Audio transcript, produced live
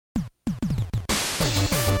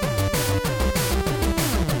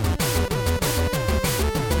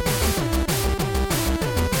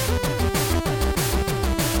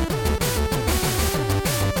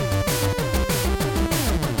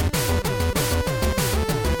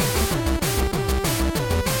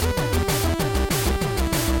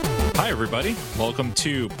Hi, everybody. Welcome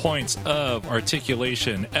to Points of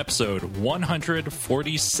Articulation, episode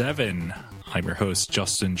 147. I'm your host,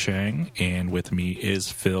 Justin Chang, and with me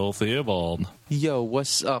is Phil Theobald. Yo,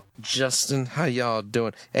 what's up, Justin? How y'all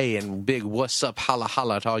doing? Hey, and big what's up, holla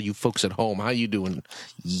holla to all you folks at home. How you doing?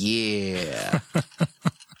 Yeah.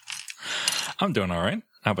 I'm doing all right.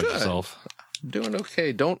 How about Good. yourself? Doing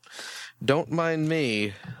okay. Don't mind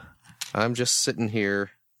me. I'm just sitting here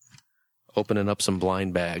opening up some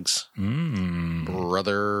blind bags.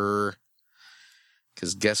 Brother.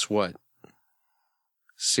 Because guess what?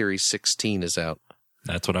 Series 16 is out.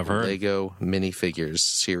 That's what I've heard. Lego minifigures,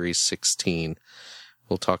 Series 16.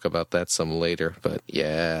 We'll talk about that some later, but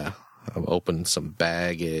yeah, I'm opening some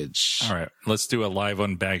baggage. All right, let's do a live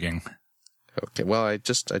unbagging. Okay, well, I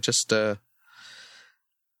just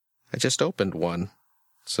opened one,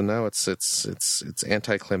 so now it's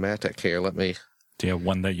anticlimactic here. Do you have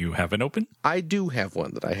one that you haven't opened? I do have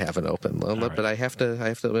one that I haven't opened, but I have to.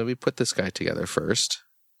 Let me put this guy together first.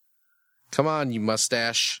 Come on, you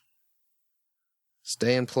mustache.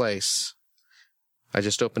 Stay in place. I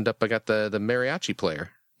just opened up. I got the mariachi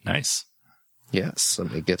player. Nice. Yes,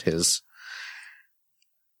 let me get his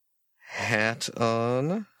hat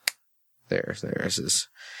on. There's his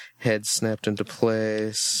head snapped into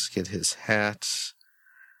place. Get his hat.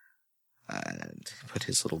 And put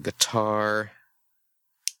his little guitar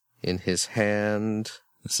in his hand.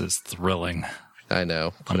 This is thrilling. I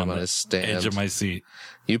know. Put him on his stand. Edge of my seat.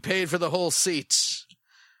 You paid for the whole seat,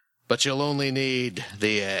 but you'll only need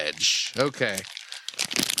the edge. Okay.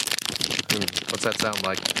 What's that sound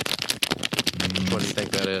like? What do you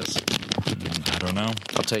think that is? I don't know.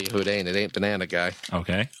 I'll tell you who it ain't. It ain't Banana Guy.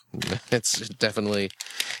 Okay. It's definitely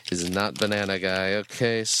is not Banana Guy.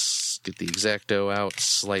 Okay, get the X-Acto out.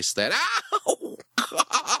 Slice that. Ow!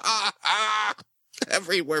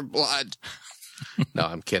 Everywhere blood. No,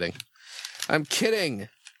 I'm kidding. I'm kidding.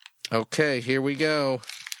 Okay, here we go.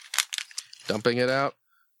 Dumping it out.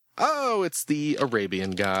 Oh, it's the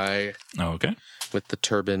Arabian guy. Oh, okay. With the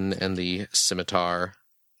turban and the scimitar.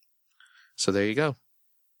 So there you go.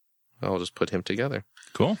 I'll just put him together.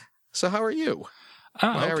 Cool. So how are you?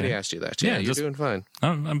 I already asked you that. Yeah, you're doing fine.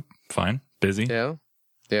 I'm fine. Busy. Yeah.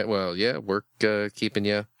 Yeah, well, yeah, work keeping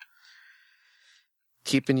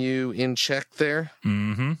you in check there.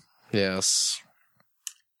 Mm-hmm. Yes.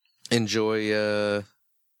 Enjoy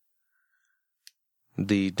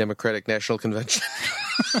the Democratic National Convention.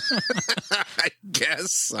 I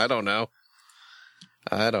guess. I don't know.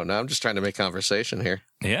 I'm just trying to make conversation here.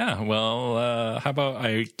 Yeah, well, how about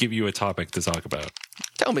I give you a topic to talk about?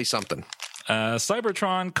 Tell me something.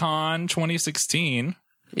 Cybertron Con 2016.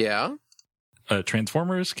 Yeah. A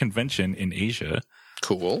Transformers convention in Asia.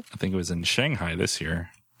 Cool. I think it was in Shanghai this year.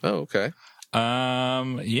 Oh, okay.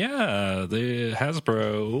 Yeah, the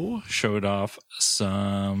Hasbro showed off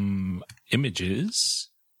some images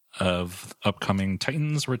of upcoming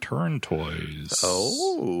Titans Return toys.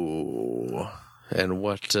 Oh. And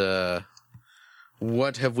what have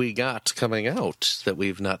we got coming out that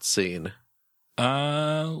we've not seen?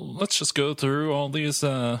 Let's just go through all these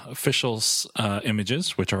official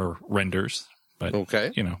images, which are renders, but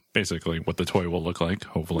okay, basically what the toy will look like,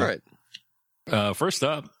 hopefully. Right. First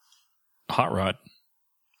up, Hot Rod.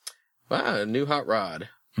 Wow, a new Hot Rod.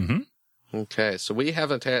 Mm-hmm. Okay, so we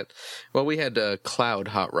haven't had... Well, we had Cloud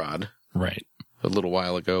Hot Rod. Right. A little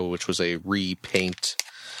while ago, which was a repaint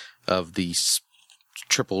of the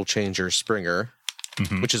Triple Changer Springer,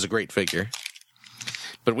 which is a great figure.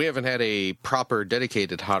 But we haven't had a proper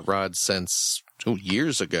dedicated Hot Rod since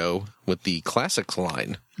years ago with the Classics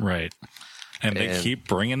line. Right. And they keep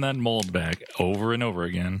bringing that mold back over and over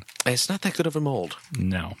again. It's not that good of a mold.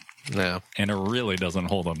 No. And it really doesn't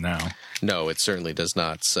hold up now. No, it certainly does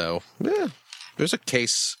not. So, yeah, there's a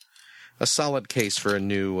solid case for a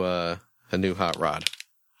new Hot Rod.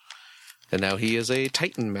 And now he is a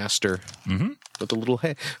Titan Master with a little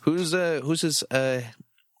head. Who's his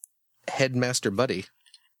headmaster buddy?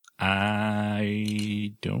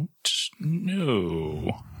 I don't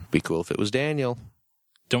know. Be cool if it was Daniel.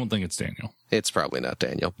 Don't think it's Daniel. It's probably not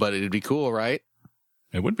Daniel, but it'd be cool, right?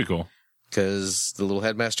 It would be cool. Because the little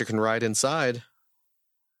headmaster can ride inside.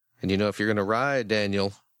 And if you're going to ride,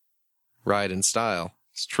 Daniel, ride in style.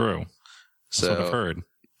 It's true. That's what I've heard.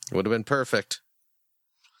 It would have been perfect.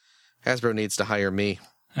 Hasbro needs to hire me.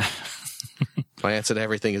 My answer to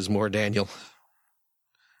everything is more Daniel.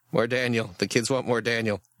 More Daniel. The kids want more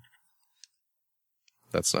Daniel.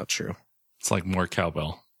 That's not true. It's like more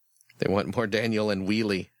cowbell. They want more Daniel and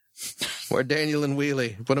Wheelie. More Daniel and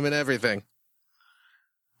Wheelie. Put them in everything.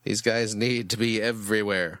 These guys need to be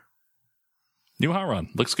everywhere. New Hot Rod.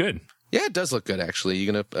 Looks good. Yeah, it does look good, actually.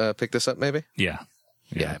 You going to pick this up, maybe? Yeah.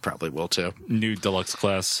 Yeah, I probably will, too. New deluxe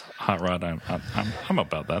class hot rod. I'm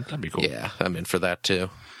about that. That'd be cool. Yeah, I'm in for that, too.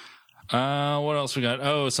 What else we got?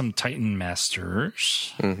 Oh, some Titan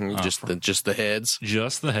Masters. Just the heads.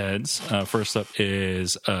 Just the heads. First up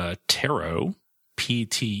is Ptero,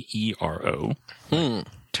 Ptero,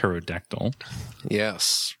 pterodactyl.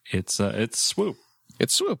 Yes, it's Swoop.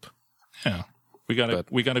 It's Swoop. Yeah, we got a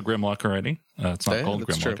Grimlock already. It's not called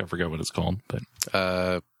Grimlock. True. I forget what it's called, but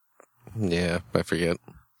yeah, I forget.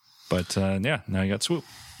 But yeah, now you got Swoop.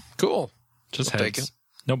 Cool. Just We'll take heads. it.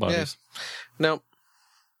 No bodies. Yeah. No.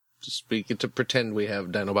 Just we get to pretend we have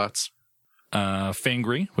Dinobots.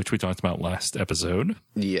 Fangry, which we talked about last episode.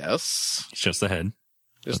 Yes. It's just the head.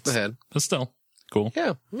 Just the head. But still, cool.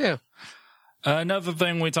 Yeah, yeah. Another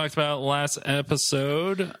thing we talked about last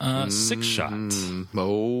episode, Six Shot.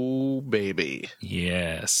 Oh, baby.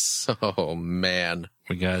 Yes. Oh, man.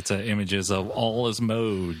 We got images of all his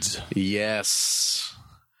modes. Yes.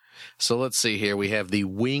 So let's see here. We have the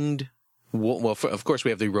winged... Well, of course,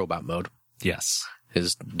 we have the robot mode. Yes.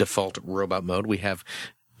 His default robot mode. We have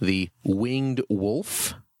the winged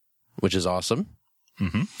wolf, which is awesome.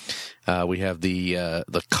 Mm-hmm. We have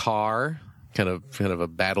the car, kind of a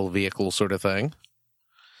battle vehicle sort of thing.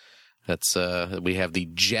 That's we have the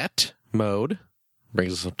jet mode,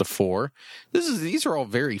 brings us up to 4. These are all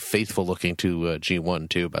very faithful looking to G1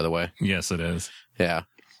 too, by the way. Yes, it is. Yeah.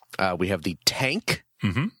 We have the tank,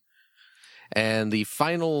 and the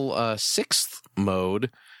final 6th mode.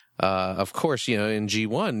 Of course, in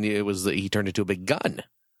G1 it was he turned into a big gun.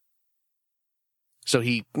 So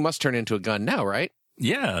he must turn into a gun now, right?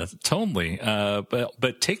 Yeah, totally.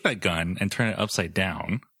 But take that gun and turn it upside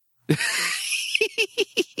down.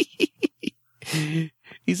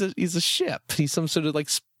 He's a ship. He's some sort of like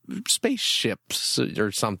spaceship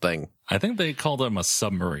or something. I think they called him a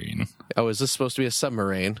submarine. Oh, is this supposed to be a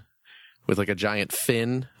submarine with like a giant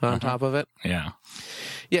fin on top of it? Yeah.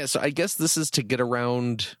 Yeah, so I guess this is to get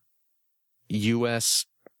around U.S.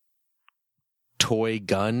 toy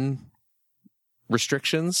gun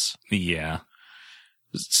restrictions. Yeah.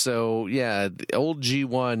 So yeah, the old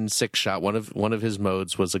G1 Six Shot, one of his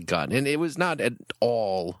modes was a gun, and it was not at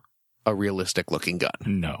all a realistic looking gun.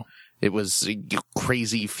 No, it was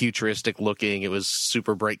crazy futuristic looking. It was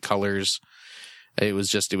super bright colors. It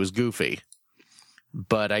was goofy.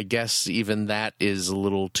 But I guess even that is a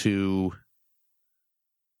little too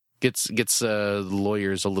gets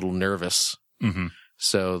lawyers a little nervous. Mm-hmm.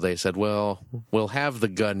 So they said, well, we'll have the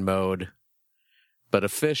gun mode, but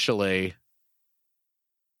officially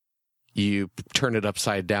you turn it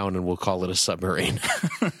upside down and we'll call it a submarine.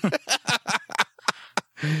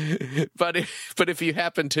 But if you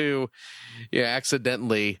happen to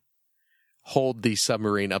accidentally hold the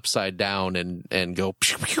submarine upside down and go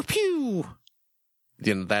pew pew pew,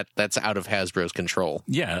 that's out of Hasbro's control.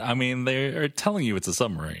 Yeah, I mean they're telling you it's a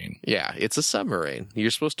submarine. Yeah, it's a submarine.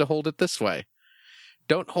 You're supposed to hold it this way.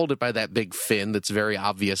 Don't hold it by that big fin that's very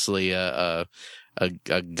obviously a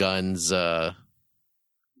gun's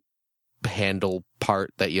handle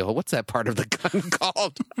part that you hold. What's that part of the gun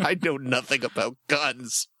called? I know nothing about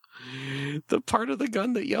guns. The part of the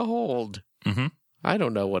gun that you hold. Mm-hmm. I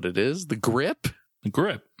don't know what it is. The grip? The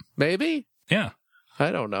grip. Maybe? Yeah.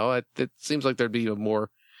 I don't know. It seems like there'd be a more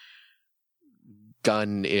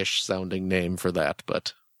gun-ish sounding name for that,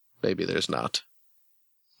 but maybe there's not.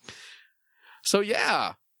 So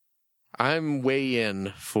yeah, I'm way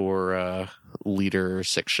in for Leader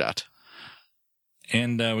Six Shot.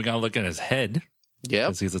 And we got to look at his head. Yep.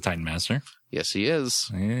 Because he's a Titan Master. Yes, he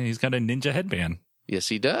is. Yeah, he's got a ninja headband. Yes,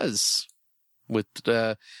 he does. With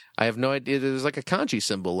I have no idea. There's like a kanji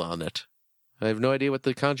symbol on it. I have no idea what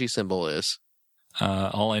the kanji symbol is.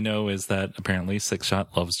 All I know is that apparently Six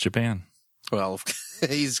Shot loves Japan. Well,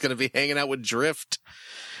 he's going to be hanging out with Drift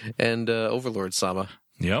and Overlord Sama.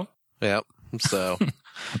 Yep. Yep. So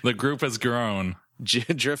the group has grown.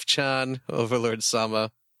 Drift-chan, Overlord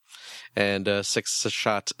Sama, and Six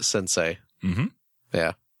Shot Sensei. Mm-hmm.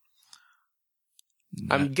 Yeah.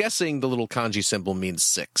 I'm guessing the little kanji symbol means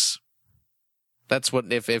 6. That's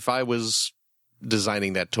what, if I was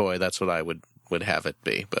designing that toy, that's what I would have it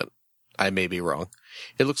be, but I may be wrong.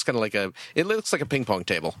 It looks kind of like it looks like a ping pong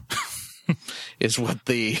table. is what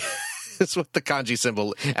the kanji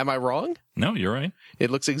symbol. Am I wrong? No, you're right.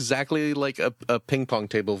 It looks exactly like a ping pong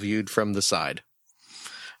table viewed from the side.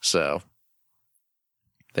 So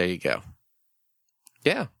there you go.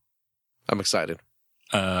 Yeah. I'm excited.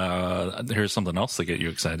 Here's something else to get you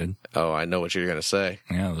excited. Oh, I know what you're going to say.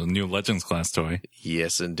 Yeah, the new Legends class toy.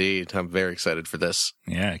 Yes, indeed. I'm very excited for this.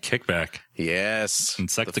 Yeah, Kickback. Yes.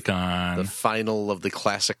 Insecticon. The final of the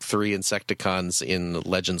classic 3 Insecticons in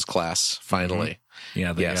Legends class, finally.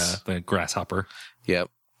 Yeah, the Grasshopper. Yep.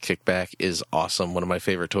 Kickback is awesome. One of my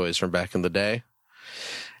favorite toys from back in the day.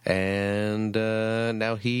 And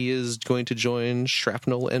now he is going to join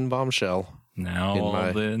Shrapnel and Bombshell. Now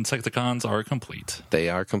all the Insecticons are complete. They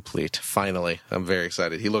are complete. Finally. I'm very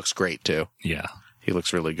excited. He looks great, too. Yeah. He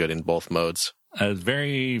looks really good in both modes.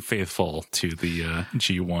 Very faithful to the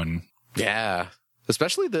G1. Yeah.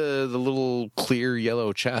 Especially the little clear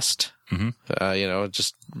yellow chest. Mm-hmm. It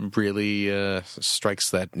just really strikes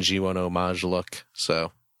that G1 homage look.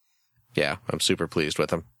 So, yeah, I'm super pleased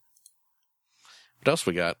with him. What else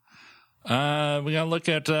we got? We got to look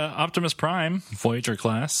at Optimus Prime, Voyager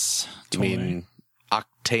class. You mean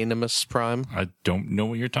Octanimus Prime? I don't know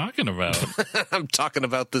what you're talking about. I'm talking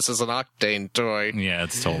about this as an Octane toy. Yeah,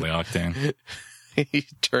 it's totally Octane. He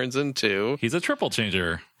turns into... He's a triple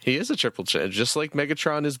changer. He is a triple changer, just like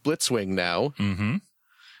Megatron is Blitzwing now. Mm-hmm.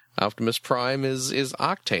 Optimus Prime is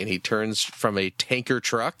Octane. He turns from a tanker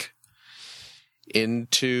truck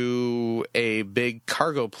into a big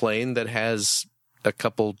cargo plane that has a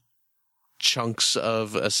couple chunks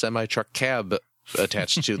of a semi-truck cab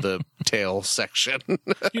attached to the tail section.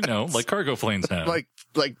 Like cargo planes have. like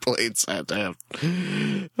planes had to have.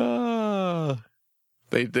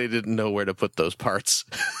 They didn't know where to put those parts.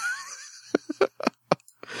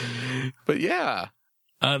 But yeah.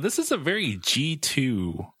 This is a very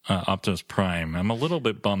G2 Optimus Prime. I'm a little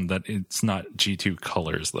bit bummed that it's not G2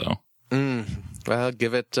 colors, though. Well,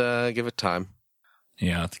 give it time.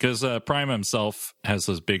 Yeah, because Prime himself has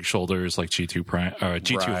those big shoulders like G2 Prime,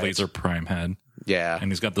 G2 Right. Laser Prime had. Yeah.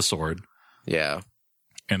 And he's got the sword. Yeah.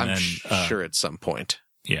 And I'm then sure at some point.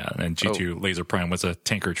 Yeah, and G2 Laser Prime was a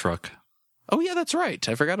tanker truck. Oh yeah, that's right.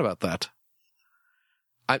 I forgot about that.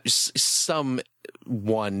 Some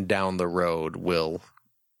one down the road will,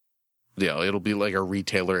 it'll be like a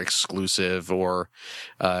retailer exclusive or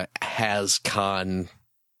HasCon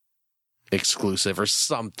exclusive or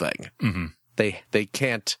something. Mm-hmm. They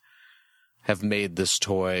can't have made this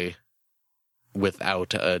toy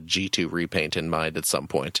without a G2 repaint in mind at some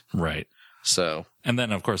point. Right. So. And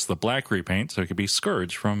then, of course, the black repaint, so it could be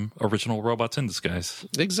Scourge from original Robots in Disguise.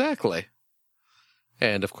 Exactly.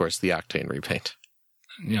 And, of course, the Octane repaint.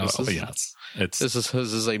 Yes. This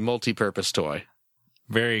is a multi-purpose toy.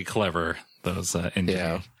 Very clever, those engineers.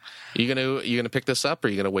 Yeah. You gonna pick this up, or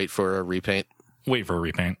are you gonna wait for a repaint? Wait for a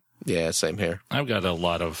repaint. Yeah, same here. I've got a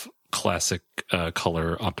lot of classic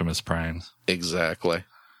color Optimus Primes. Exactly.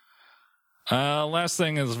 Last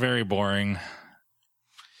thing is very boring.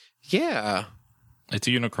 Yeah. It's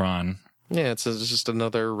a Unicron. Yeah, it's just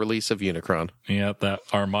another release of Unicron. Yeah, that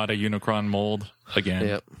Armada Unicron mold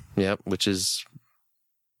again. Yep, which is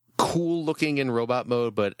cool looking in robot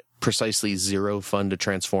mode, but precisely zero fun to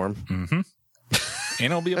transform. Mm-hmm. And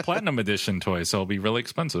it'll be a Platinum Edition toy, so it'll be really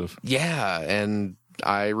expensive. Yeah, and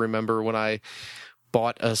I remember when I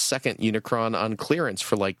bought a second Unicron on clearance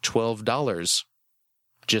for like $12,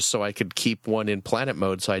 just so I could keep one in planet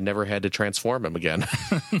mode so I never had to transform him again.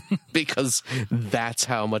 Because that's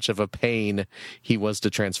how much of a pain he was to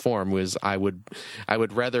transform. Was I would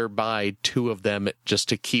rather buy two of them just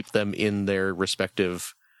to keep them in their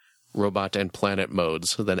respective robot and planet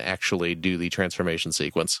modes than actually do the transformation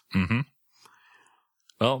sequence. Mm-hmm.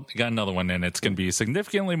 Well, you got another one, and it's going to be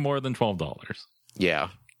significantly more than $12. Yeah,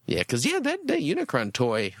 because that Unicron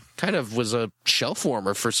toy kind of was a shelf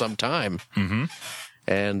warmer for some time. Mm-hmm.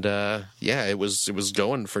 And it was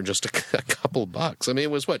going for just a couple bucks. I mean,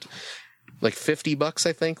 it was what, like $50,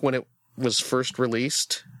 I think, when it was first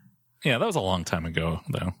released. Yeah, that was a long time ago,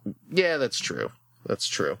 though. Yeah, that's true.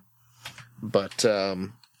 But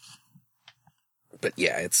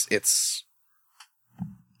yeah, it's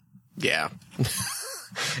yeah.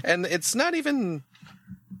 And it's not even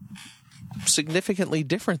significantly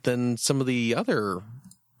different than some of the other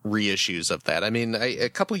reissues of that. I mean, a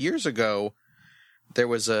couple years ago, there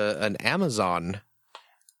was an Amazon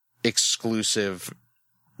exclusive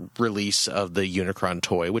release of the Unicron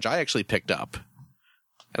toy, which I actually picked up.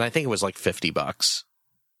 And I think it was like $50.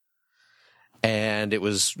 And it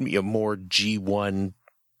was more G1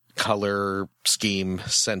 color scheme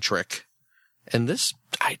centric. And this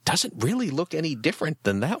doesn't really look any different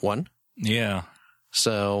than that one. Yeah.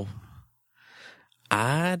 So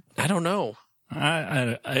I don't know.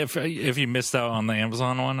 If you missed out on the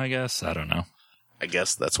Amazon one, I guess. I don't know. I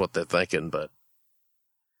guess that's what they're thinking, but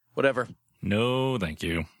whatever. No, thank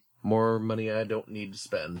you. More money I don't need to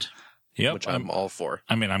spend. Yep. which I'm all for.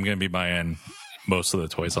 I mean, I'm going to be buying most of the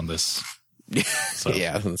toys on this. So.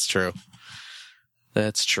 Yeah, that's true.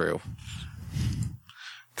 That's true.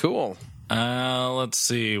 Cool. Let's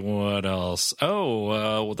see what else.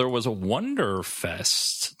 Oh, there was a Wonder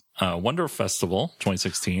Festival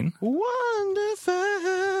 2016.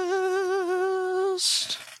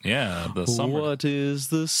 Wonderfest. Yeah, the summer. What is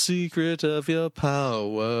the secret of your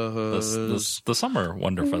power? The summer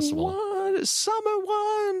Wonder Festival. What is Summer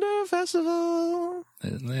Wonder Festival?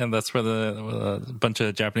 And that's where a bunch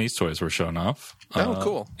of Japanese toys were shown off. Oh,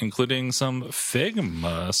 cool. Including some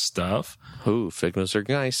Figma stuff. Ooh, Figmas are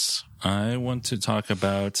nice. I want to talk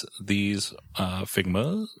about these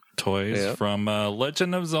Figma toys from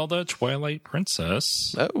Legend of Zelda Twilight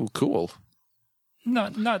Princess. Oh, cool.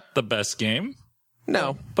 Not the best game.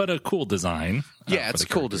 No. But a cool design. Yeah, it's a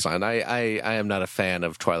cool design. I am not a fan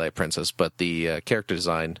of Twilight Princess, but the character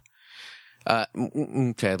design...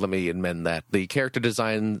 okay, let me amend that. The character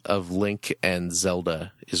design of Link and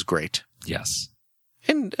Zelda is great. Yes.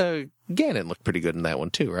 And Ganon looked pretty good in that one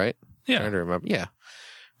too, right? Yeah. I'm trying to remember. Yeah.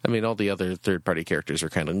 I mean, all the other third-party characters are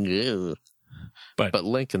kind of... But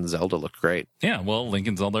Link and Zelda look great. Yeah, well, Link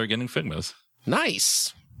and Zelda are getting Figmas.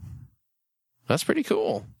 Nice. That's pretty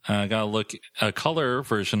cool. Got a color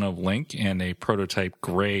version of Link and a prototype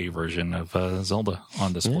gray version of Zelda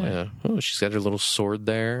on display. Yeah. Oh, she's got her little sword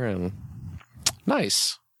there, and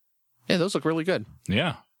nice. Yeah, those look really good.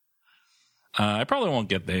 Yeah. I probably won't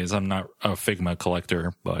get these. I'm not a Figma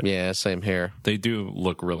collector, but yeah, same here. They do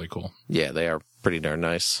look really cool. Yeah, they are pretty darn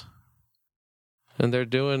nice. And they're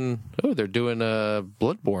doing a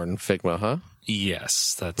Bloodborne Figma, huh?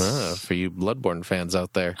 Yes, that's for you Bloodborne fans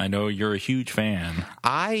out there. I know you're a huge fan.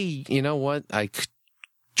 You know what? I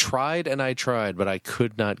tried, but I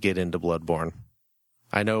could not get into Bloodborne.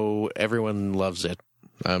 I know everyone loves it.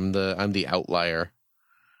 I'm the outlier.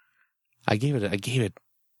 I gave it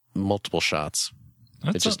multiple shots.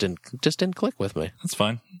 It just didn't click with me. That's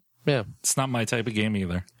fine. Yeah. It's not my type of game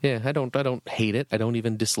either. Yeah, I don't hate it. I don't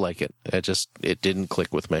even dislike it. It didn't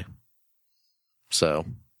click with me. So,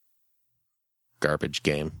 garbage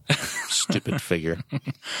game. Stupid figure.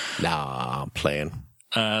 Nah, I'm playing.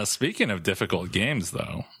 Speaking of difficult games,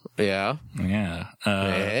 though. Yeah. Yeah.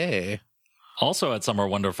 Hey. Also at Summer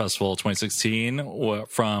Wonder Festival 2016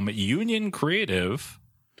 from Union Creative,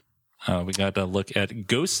 we got to look at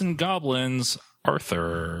Ghosts and Goblins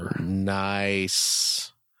Arthur.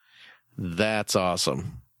 Nice. That's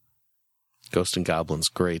awesome. Ghosts and Goblins,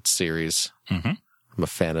 great series. Mm-hmm. I'm a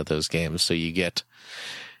fan of those games. So you get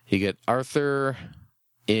Arthur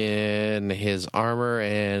in his armor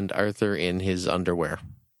and Arthur in his underwear.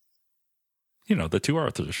 You know, the two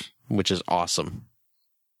Arthurs. Which is awesome.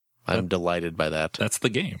 I'm delighted by that. That's the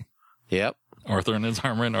game. Yep. Arthur in his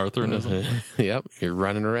armor and Arthur in his Yep. You're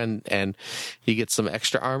running around and you get some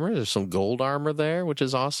extra armor. There's some gold armor there, which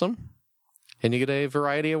is awesome. And you get a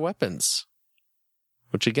variety of weapons.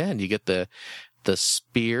 Which again, you get the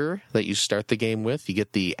spear that you start the game with. You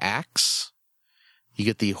get the axe. You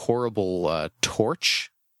get the horrible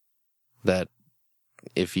torch that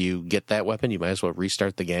if you get that weapon, you might as well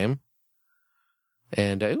restart the game.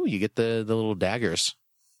 And you get the little daggers,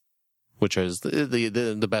 which is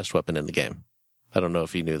the best weapon in the game. I don't know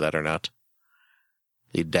if you knew that or not.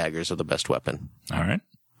 The daggers are the best weapon. All right.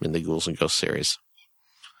 In the Ghouls and Ghosts series.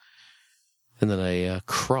 And then a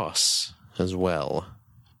cross as well.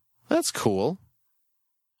 That's cool.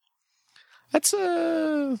 That's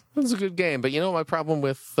a good game. But you know my problem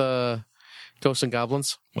with Ghosts and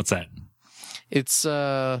Goblins? What's that? It's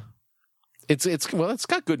got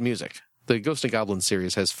good music. The Ghosts and Goblins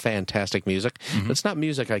series has fantastic music. Mm-hmm. But it's not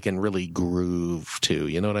music I can really groove to.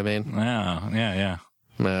 You know what I mean? Oh, yeah.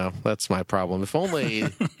 No, that's my problem. If only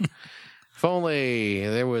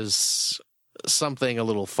there was something a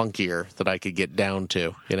little funkier that I could get down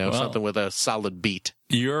to. You know, something with a solid beat.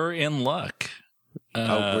 You're in luck.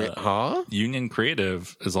 Union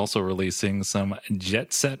Creative is also releasing some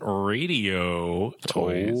Jet Set Radio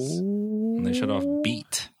toys. And they showed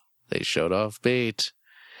off Beat.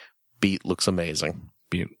 Beat looks amazing.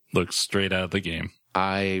 Beat looks straight out of the game.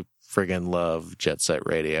 I friggin' love Jet Set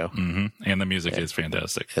Radio. Mm-hmm. And the music is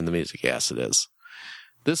fantastic. And the music, yes, it is.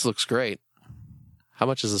 This looks great. How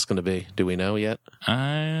much is this going to be? Do we know yet?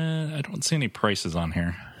 I don't see any prices on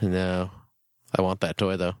here. No. I want that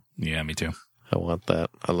toy, though. Yeah, me too. I want that.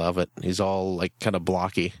 I love it. He's all, like, kind of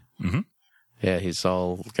blocky. Mm-hmm. Yeah, he's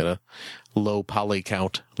all kind of low poly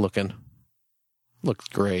count looking. Looks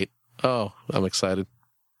great. Oh, I'm excited.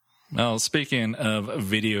 Well, speaking of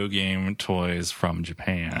video game toys from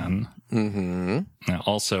Japan,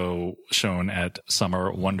 also shown at Summer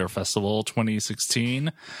Wonder Festival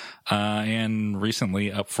 2016, and recently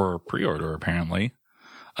up for pre-order, apparently,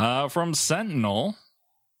 from Sentinel.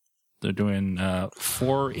 They're doing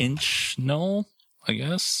 4-inch null, I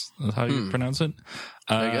guess. That's how you pronounce it.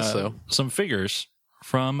 I guess so. Some figures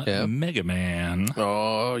from Mega Man.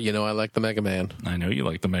 Oh, you know I like the Mega Man. I know you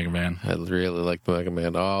like the Mega Man. I really like the Mega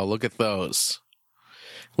Man. Oh, look at those.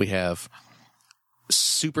 We have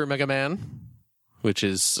Super Mega Man, which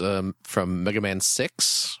is from Mega Man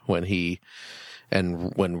 6, when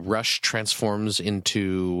Rush transforms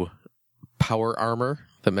into power armor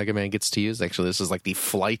that Mega Man gets to use. Actually, this is like the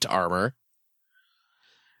flight armor.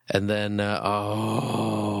 And then,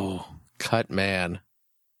 Cut Man.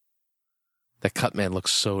 That Cut Man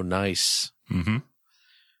looks so nice. Mm-hmm.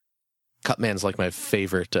 Cut Man's like my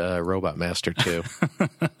favorite Robot Master, too.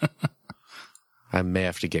 I may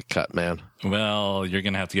have to get Cut Man. Well, you're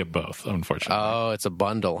going to have to get both, unfortunately. Oh, it's a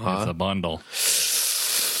bundle, huh? It's a bundle.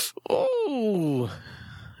 Oh,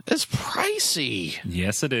 it's pricey.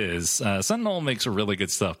 Yes, it is. Sentinel makes really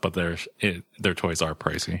good stuff, but their toys are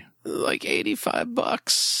pricey. Like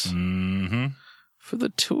 $85 for the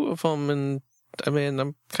two of them. And I mean,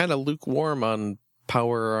 I'm kind of lukewarm on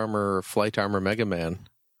Power Armor or Flight Armor Mega Man.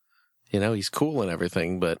 You know, he's cool and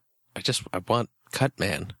everything, but I want Cut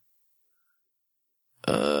Man.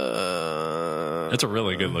 It's a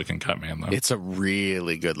really good looking Cut Man, though. It's a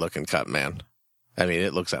really good looking Cut Man. I mean,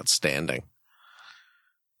 it looks outstanding.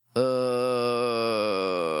 You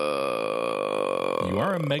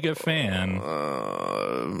are a mega fan.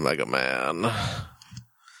 Mega Man.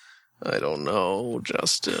 I don't know,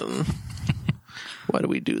 Justin. Why do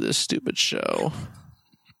we do this stupid show?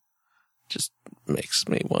 Just makes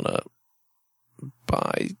me want to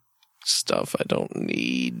buy stuff I don't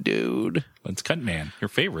need, dude. It's Cut Man, your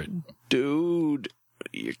favorite. Dude,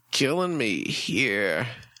 you're killing me here.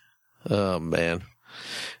 Oh, man.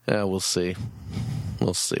 We'll see.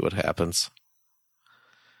 We'll see what happens.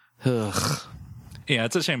 Ugh. Yeah,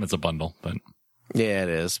 it's a shame it's a bundle, but... Yeah, it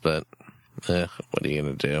is, but what are you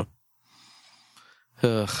going to do?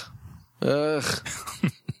 Ugh.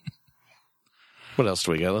 What else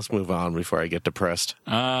do we got? Let's move on before I get depressed.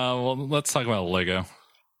 Well, let's talk about Lego.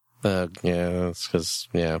 Yeah, it's because,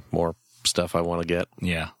 more stuff I want to get.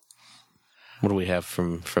 Yeah. What do we have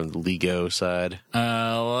from the Lego side?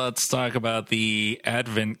 Let's talk about the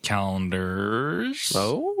Advent calendars.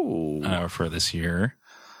 Oh. For this year.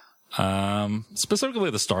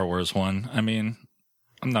 Specifically the Star Wars one. I mean,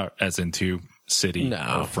 I'm not as into City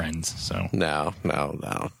or Friends, so. No.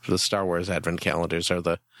 The Star Wars Advent calendars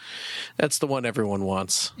that's the one everyone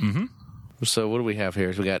wants. Mm-hmm. So what do we have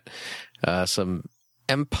here? We got some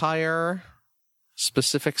Empire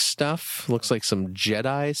specific stuff. Looks like some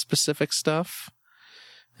Jedi specific stuff.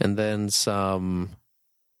 And then some,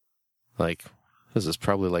 this is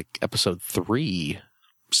probably like episode 3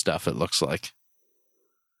 stuff, it looks like.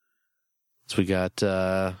 So we got,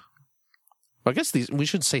 I guess we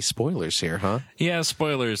should say spoilers here, huh? Yeah,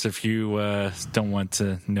 spoilers if you don't want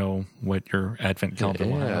to know what your Advent calendar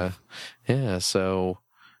will have. Yeah, so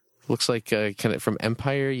looks like from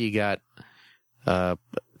Empire, you got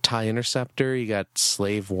TIE Interceptor, you got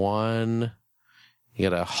Slave 1, you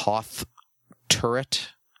got a Hoth turret,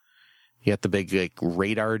 you got the big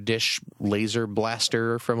radar dish laser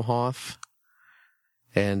blaster from Hoth,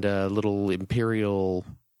 and a little Imperial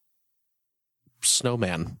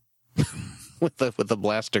snowman with the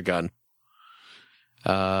blaster gun.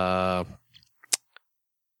 And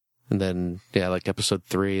then like episode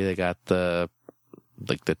 3, they got the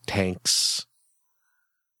tanks,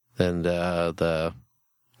 and the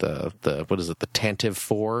what is it, the Tantive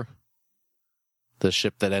 4, the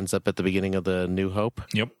ship that ends up at the beginning of the New Hope.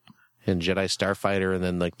 Yep. And Jedi Starfighter, and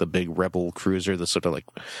then like the big Rebel cruiser, the sort of like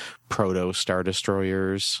proto Star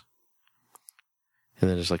Destroyers. And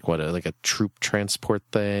then there's like a troop transport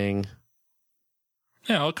thing.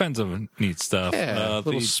 Yeah, all kinds of neat stuff. Yeah,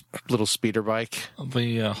 little speeder bike.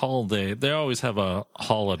 The holiday, they always have a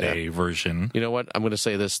holiday version. You know what? I'm going to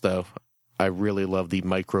say this, though. I really love the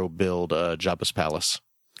micro build Jabba's Palace.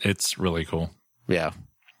 It's really cool. Yeah.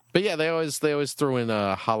 But yeah, they always throw in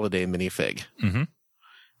a holiday minifig. Mm-hmm.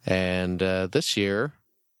 And this year,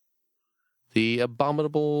 the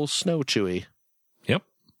Abominable Snow Chewie. Yep.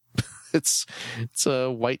 It's a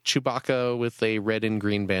white Chewbacca with a red and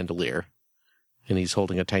green bandolier. And he's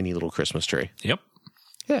holding a tiny little Christmas tree. Yep.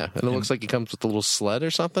 Yeah, and it looks like he comes with a little sled or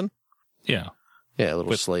something. Yeah. Yeah, a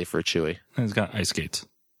little sleigh for Chewie. And he's got ice skates.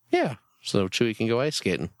 Yeah, so Chewie can go ice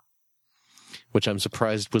skating. Which I'm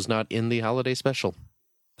surprised was not in the holiday special.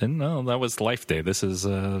 No, that was Life Day. This is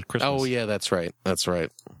Christmas. Oh, yeah, that's right. That's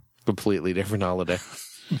right. Completely different holiday.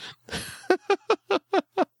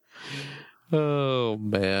 Oh,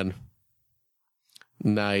 man.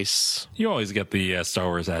 Nice. You always get the Star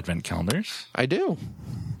Wars Advent calendars. I do.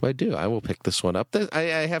 I will pick this one up. I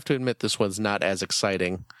have to admit this one's not as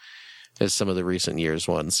exciting as some of the recent years'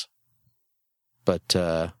 ones. But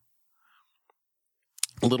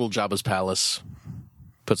Little Jabba's Palace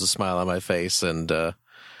puts a smile on my face, and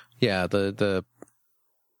yeah, the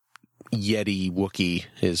Yeti Wookiee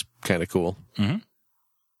is kind of cool. Mm-hmm.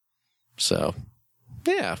 So,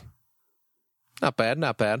 yeah. Not bad,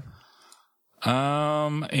 not bad.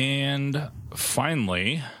 And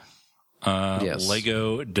finally, Yes.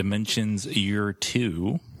 Lego Dimensions Year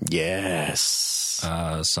 2. Yes.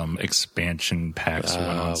 Some expansion packs went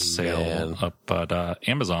on sale man. up at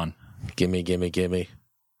Amazon. Gimme.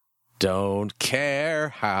 Don't care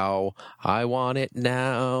how I want it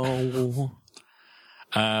now.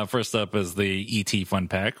 First up is the ET Fun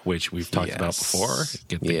Pack, which we've talked about before.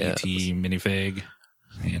 Get the ET minifig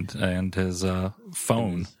and his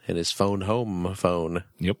phone. And his home phone.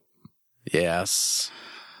 Yep. Yes.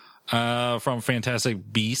 From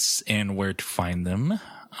Fantastic Beasts and Where to Find Them,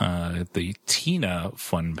 the Tina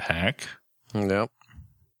Fun Pack. Yep.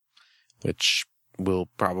 Which will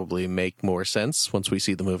probably make more sense once we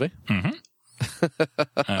see the movie. Mm-hmm.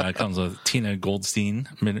 It comes with Tina Goldstein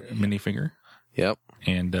minifigure. Yep.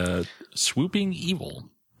 And Swooping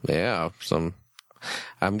Evil. Yeah.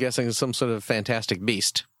 I'm guessing some sort of Fantastic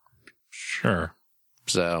Beast. Sure.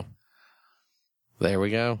 So, there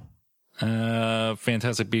we go.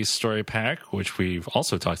 Fantastic Beasts story pack, which we've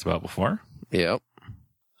also talked about before. Yep.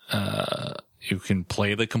 You can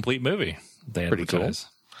play the complete movie. They Pretty advertise.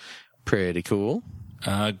 Pretty cool.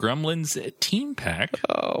 Gremlins team pack.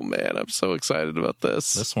 Oh, man. I'm so excited about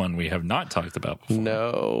this. This one we have not talked about before.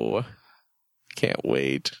 No. Can't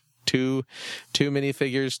wait. Two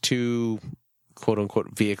minifigures, two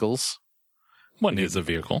quote-unquote vehicles. One is a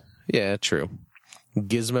vehicle. Yeah, true.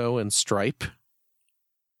 Gizmo and Stripe.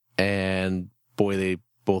 And boy, they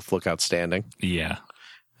both look outstanding. Yeah.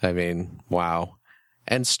 I mean, wow.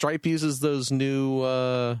 And Stripe uses those new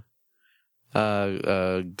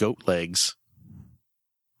goat legs,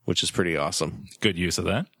 which is pretty awesome. Good use of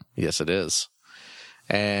that. Yes, it is.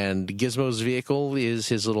 And Gizmo's vehicle is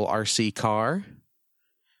his little RC car.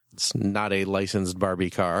 It's not a licensed Barbie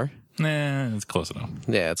car. Nah, it's close enough.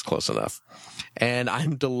 Yeah, it's close enough. And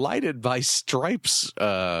I'm delighted by Stripe's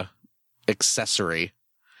accessory,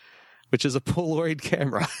 which is a Polaroid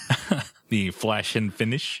camera. The flash and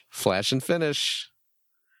finish. Flash and finish.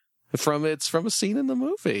 It's from a scene in the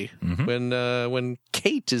movie when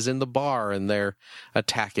Kate is in the bar and they're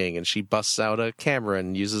attacking, and she busts out a camera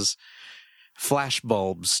and uses flash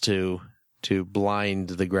bulbs to blind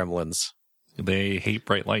the gremlins. They hate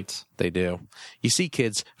bright lights. They do. You see,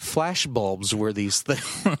 kids, flash bulbs were these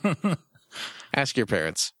things. Ask your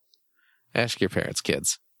parents. Ask your parents,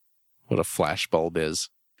 kids, what a flash bulb is.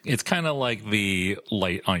 It's kind of like the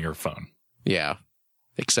light on your phone. Yeah.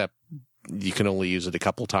 Except you can only use it a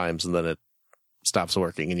couple times and then it stops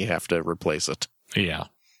working and you have to replace it. Yeah.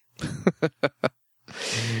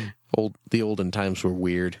 The olden times were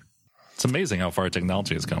weird. It's amazing how far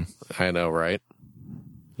technology has come. I know, right?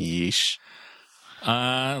 Yeesh.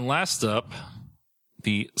 Last up,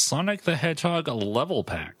 the Sonic the Hedgehog level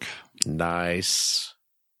pack. Nice.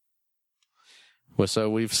 Well,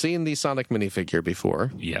 so we've seen the Sonic minifigure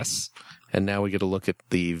before. Yes. And now we get to look at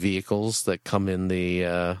the vehicles that come in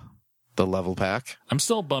the level pack. I'm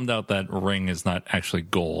still bummed out that ring is not actually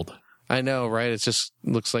gold. I know, right? It just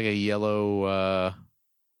looks like a yellow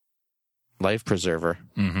life preserver.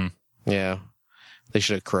 Mm-hmm. Yeah. They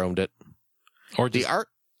should have chromed it. Or just, the art.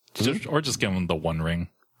 Or just give them the one ring.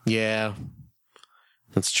 Yeah.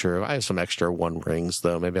 That's true. I have some extra one rings,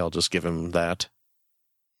 though. Maybe I'll just give him that.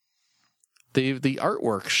 The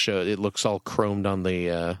artwork it looks all chromed on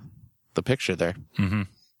the picture there. Mm-hmm.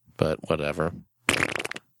 But whatever.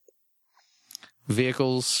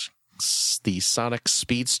 Vehicles, the Sonic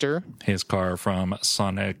Speedster. His car from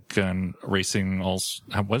Sonic and Racing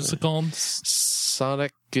what is it called?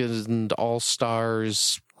 Sonic and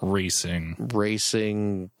All-Stars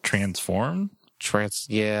Racing Transform?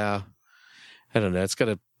 Yeah. I don't know. It's got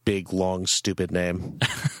a big, long, stupid name.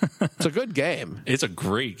 It's a good game. It's a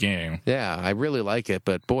great game. Yeah, I really like it,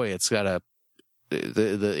 but boy, it's got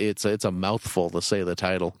it's a mouthful to say the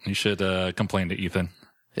title. You should complain to Ethan.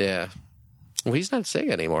 Yeah. Well, he's not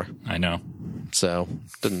saying anymore. I know. So,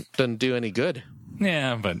 doesn't do any good.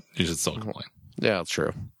 Yeah, but you should still complain. Yeah,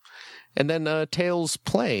 true. And then Tails'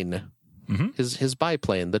 plane, his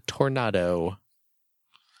biplane, the Tornado.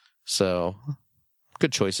 So,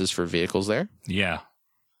 good choices for vehicles there. Yeah.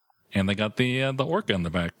 And they got the orca in the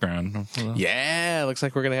background. Yeah, looks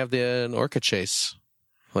like we're going to have an orca chase,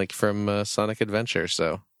 like from Sonic Adventure,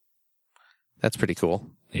 so that's pretty cool.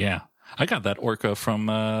 Yeah. I got that orca from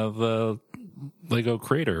the Lego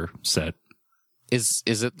Creator set. Is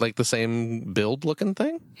it like the same build looking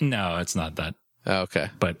thing? No, it's not that. Oh, okay.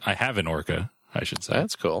 But I have an orca, I should say.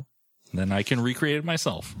 That's cool. Then I can recreate it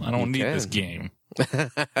myself. I don't need this game.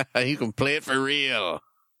 You can play it for real.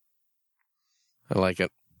 I like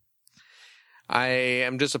it. I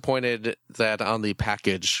am disappointed that on the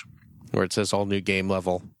package where it says all new game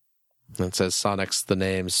level, and it says Sonic's the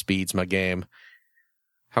name, speed's my game.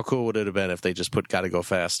 How cool would it have been if they just put gotta go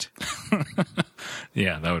fast?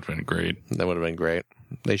 Yeah, that would have been great. That would have been great.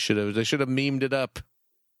 They should have memed it up.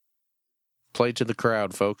 Play to the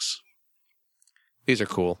crowd, folks. These are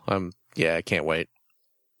cool. I can't wait.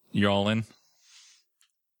 You're all in?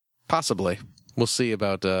 Possibly. We'll see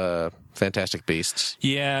about Fantastic Beasts.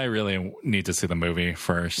 Yeah, I really need to see the movie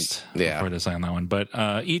first before I decide on that one. But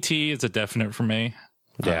E.T. is a definite for me.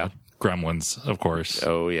 Yeah. Gremlins, of course.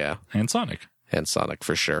 Oh, yeah. And Sonic. And Sonic,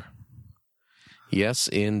 for sure. Yes,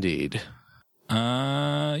 indeed.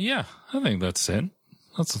 Yeah, I think that's it.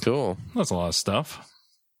 That's cool. That's a lot of stuff.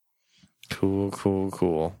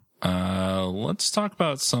 Cool. Let's talk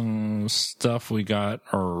about some stuff we got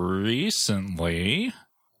recently.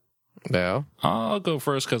 Yeah. I'll go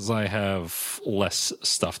first because I have less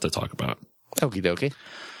stuff to talk about. Okie dokie.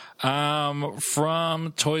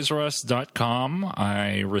 From ToysRUs.com,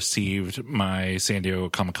 I received my San Diego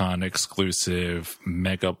Comic-Con exclusive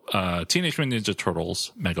Mega Teenage Mutant Ninja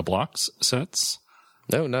Turtles Mega Bloks sets.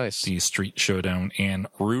 Oh, nice. The Street Showdown and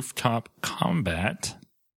Rooftop Combat.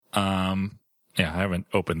 Yeah, I haven't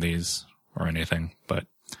opened these or anything, but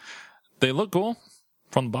they look cool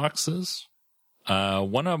from the boxes.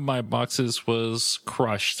 One of my boxes was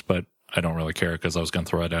crushed, but I don't really care because I was going to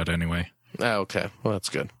throw it out anyway. Oh, okay. Well, that's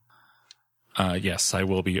good. Yes, I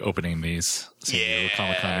will be opening these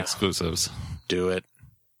Comic-Con exclusives. Do it.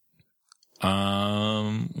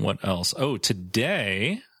 What else? Oh,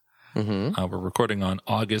 today, we're recording on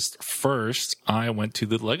August 1st. I went to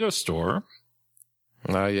the Lego store.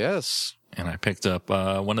 Yes. And I picked up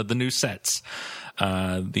one of the new sets.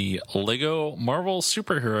 The Lego Marvel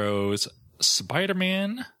Superheroes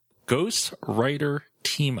Spider-Man Ghost Rider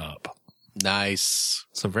Team Up. Nice.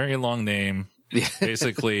 It's a very long name.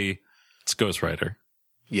 Basically, it's Ghost Rider.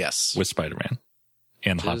 Yes. With Spider-Man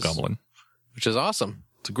and Hobgoblin. Which is awesome.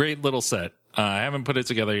 It's a great little set. I haven't put it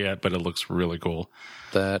together yet, but it looks really cool.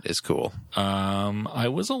 That is cool. I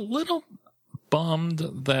was a little bummed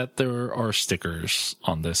that there are stickers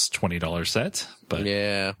on this $20 set, but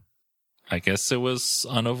yeah, I guess it was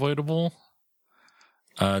unavoidable.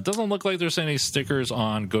 It doesn't look like there's any stickers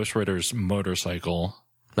on Ghost Rider's motorcycle.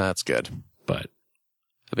 That's good. But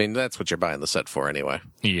I mean, that's what you're buying the set for anyway.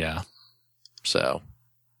 Yeah. So,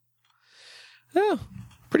 yeah,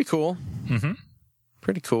 pretty cool. Mm-hmm.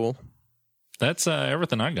 Pretty cool. That's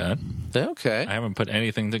everything I got. Okay. I haven't put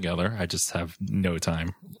anything together. I just have no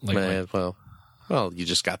time. Well, you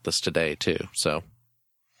just got this today too, so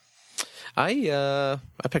I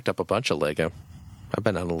picked up a bunch of Lego. I've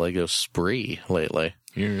been on a Lego spree lately.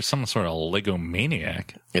 You're some sort of Lego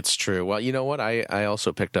maniac. It's true. Well, you know what? I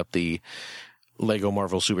also picked up the Lego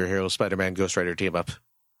Marvel Superhero Spider-Man Ghost Rider Team Up.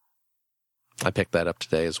 I picked that up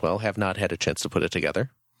today as well. Have not had a chance to put it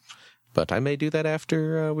together, but I may do that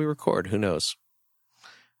after we record. Who knows?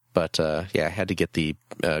 But yeah, I had to get the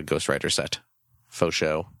Ghost Rider set. Faux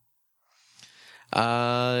show.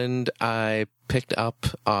 And I picked up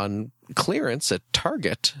on clearance at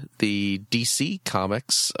Target the DC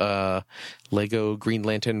Comics Lego Green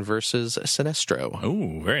Lantern versus Sinestro.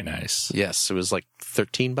 Oh, very nice. Yes, it was like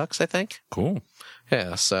 $13, I think. Cool.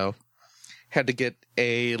 Yeah, so had to get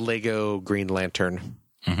a Lego Green Lantern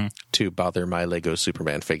to bother my Lego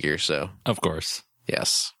Superman figure. So of course,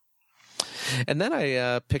 yes. And then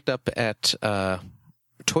I picked up at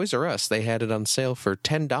Toys R Us. They had it on sale for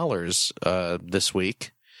 $10 this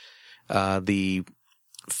week. The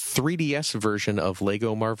 3DS version of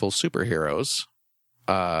Lego Marvel Superheroes,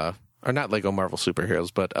 or not Lego Marvel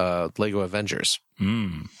Superheroes, but Lego Avengers.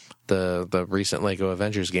 The recent Lego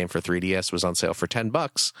Avengers game for 3DS was on sale for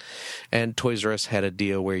 $10, and Toys R Us had a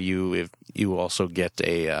deal where you also get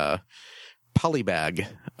a polybag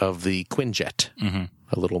of the Quinjet,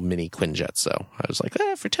 a little mini Quinjet. So I was like,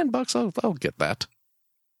 for $10, I'll get that.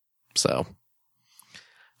 So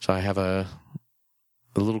I have a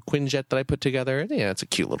little Quinjet that I put together. Yeah, it's a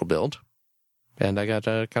cute little build. And I got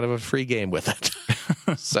kind of a free game with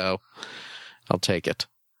it. So I'll take it.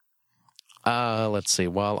 Let's see.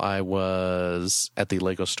 While I was at the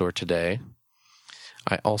Lego store today,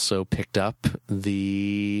 I also picked up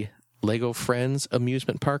the Lego Friends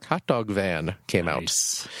amusement park hot dog van came out,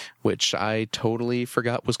 which I totally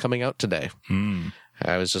forgot was coming out today.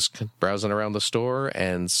 I was just browsing around the store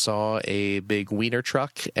and saw a big wiener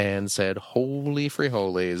truck and said, holy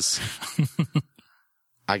friholies,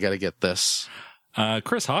 I got to get this.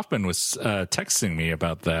 Chris Hoffman was texting me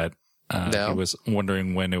about that. No. He was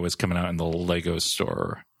wondering when it was coming out in the Lego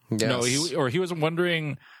store. Yes. No, he was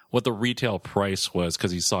wondering what the retail price was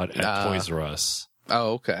because he saw it at Toys R Us.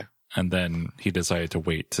 Oh, okay. And then he decided to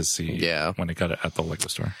wait to see when he got it at the Lego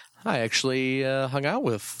store. I actually hung out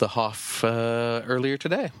with the Hoff earlier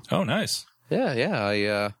today. Oh, nice.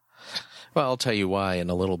 Yeah. Well, I'll tell you why in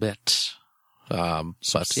a little bit.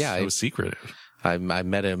 So secretive. I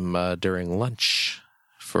met him during lunch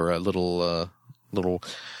for a little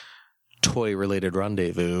toy-related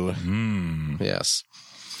rendezvous. Yes.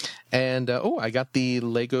 And, I got the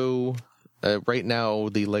Lego... right now,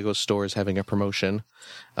 the Lego store is having a promotion.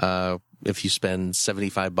 If you spend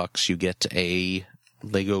 $75, you get a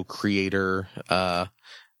Lego Creator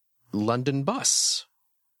London bus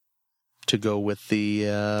to go with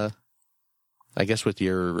the, I guess with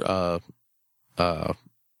your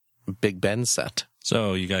Big Ben set.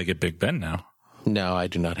 So you gotta get Big Ben now. No, I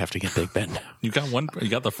do not have to get Big Ben. You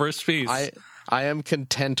got the first piece. I am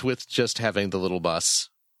content with just having the little bus.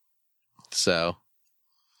 So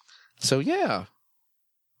yeah,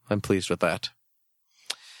 I'm pleased with that.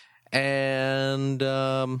 And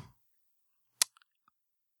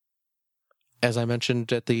as I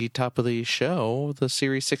mentioned at the top of the show, the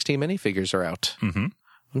Series 16 minifigures are out.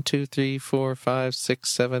 1, 2, 3, 4, 5, 6,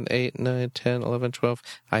 7, 8, 9, 10, 11, 12.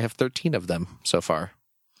 I have 13 of them so far.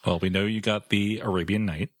 Well, we know you got the Arabian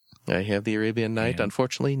Night. I have the Arabian Night. Yeah.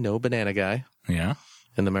 Unfortunately, no Banana Guy. Yeah.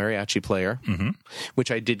 And the Mariachi Player,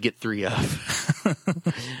 which I did get 3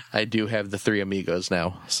 of. I do have the 3 Amigos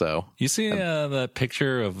now. So you see the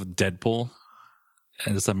picture of Deadpool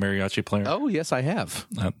as a Mariachi Player? Oh, yes, I have.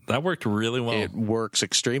 That worked really well. It works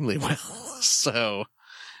extremely well. So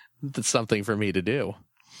that's something for me to do.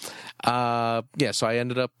 So I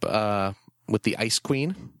ended up with the Ice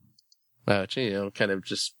Queen. Kind of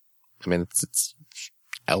just, it's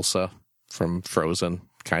Elsa from Frozen,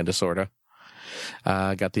 kind of, sort of.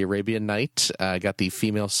 Got the Arabian Night. Got the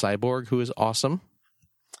female cyborg, who is awesome.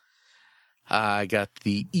 I got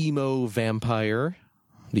the emo vampire,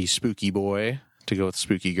 the spooky boy, to go with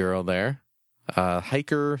spooky girl there.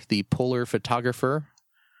 Hiker, the polar photographer,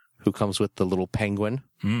 who comes with the little penguin.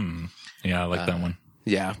 Yeah, I like that one.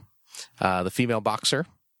 Yeah. The female boxer,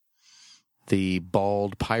 the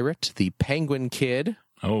bald pirate, the penguin kid.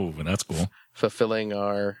 Oh, that's cool. Fulfilling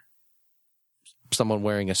someone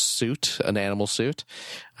wearing a suit, an animal suit.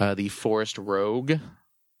 The forest rogue,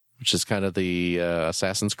 which is kind of the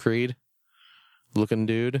Assassin's Creed looking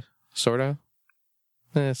dude, sort of.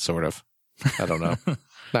 Sort of. I don't know.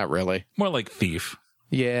 Not really. More like thief.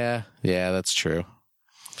 Yeah, that's true.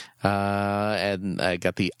 And I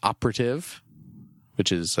got the operative,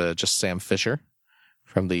 which is just Sam Fisher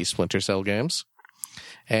from the Splinter Cell games.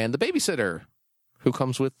 And the babysitter, who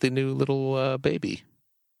comes with the new little baby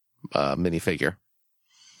minifigure.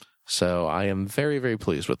 So I am very, very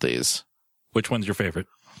pleased with these. Which one's your favorite?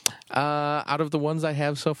 Out of the ones I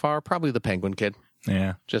have so far, probably the penguin kid.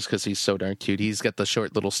 Yeah. Just because he's so darn cute. He's got the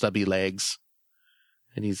short little stubby legs.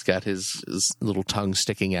 And he's got his little tongue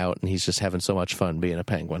sticking out. And he's just having so much fun being a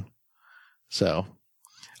penguin. So,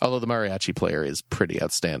 although the Mariachi Player is pretty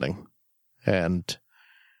outstanding. And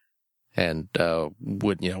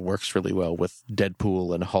works really well with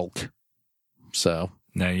Deadpool and Hulk. So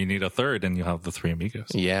now you need a third, and you'll have the 3 Amigos.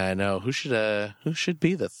 Yeah, I know. Who should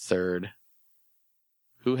be the third?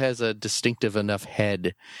 Who has a distinctive enough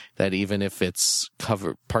head that even if it's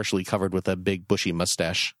partially covered with a big bushy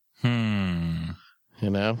mustache? You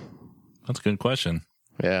know? That's a good question.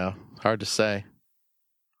 Yeah, hard to say.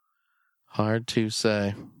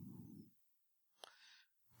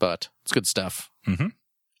 But it's good stuff.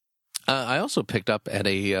 I also picked up at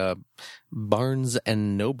a Barnes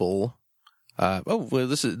and Noble.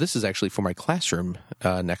 This is actually for my classroom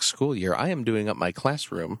next school year. I am doing up my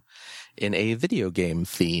classroom in a video game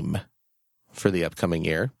theme for the upcoming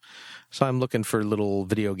year. So I'm looking for little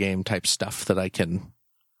video game type stuff that I can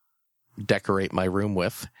decorate my room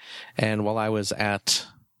with. And while I was at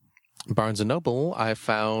Barnes & Noble, I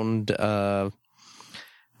found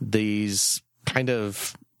these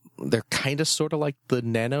they're kind of sort of like the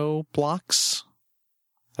nano blocks.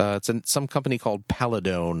 It's some company called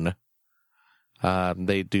Paladone.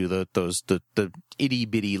 They do the itty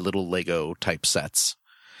bitty little Lego type sets.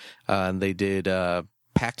 And they did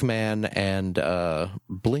Pac-Man and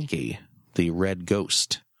Blinky, the red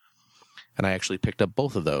ghost. And I actually picked up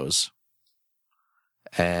both of those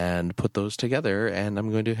and put those together, and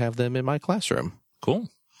I'm going to have them in my classroom. Cool.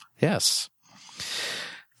 Yes.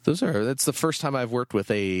 That's the first time I've worked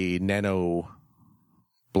with a nano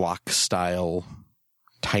block style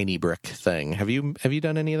tiny brick thing. Have you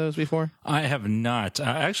done any of those before? I have not.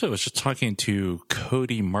 I actually was just talking to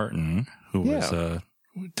Cody Martin, who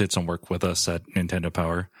did some work with us at Nintendo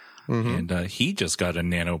Power, and he just got a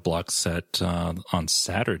nano block set on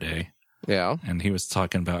Saturday. Yeah, and he was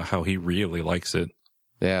talking about how he really likes it.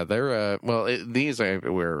 Yeah, they're these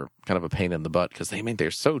were kind of a pain in the butt because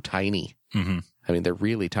they're so tiny. Mm-hmm. I mean, they're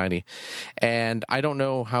really tiny, and I don't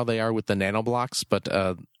know how they are with the nano blocks, but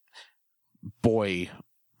boy,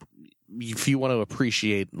 if you want to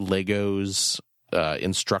appreciate Lego's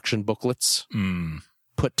instruction booklets,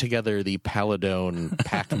 put together the Paladone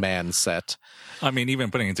Pac-Man set. I mean,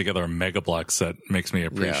 even putting together a Mega Block set makes me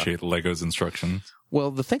appreciate Lego's instructions.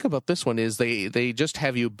 Well, the thing about this one is they just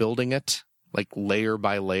have you building it like layer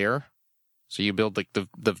by layer. So you build like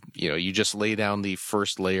you just lay down the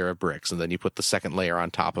first layer of bricks, and then you put the second layer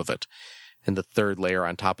on top of it, and the third layer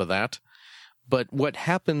on top of that. But what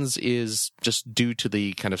happens is, just due to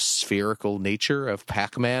the kind of spherical nature of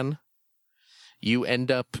Pac-Man, you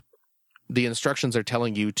end up, the instructions are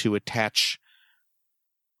telling you to attach,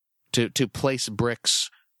 to place bricks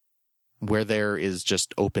where there is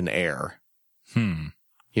just open air.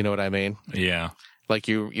 You know what I mean? Yeah. Like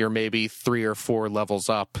you're maybe 3 or 4 levels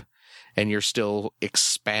up, and you're still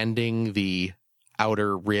expanding the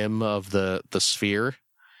outer rim of the sphere.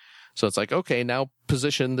 So it's like, okay, now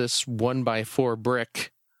position this 1x4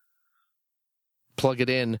 brick, plug it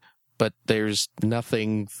in, but there's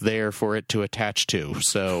nothing there for it to attach to.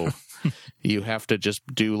 So you have to just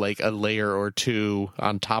do like a layer or 2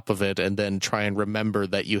 on top of it, and then try and remember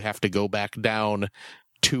that you have to go back down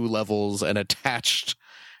 2 levels and attach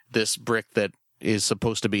this brick that is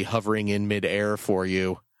supposed to be hovering in midair for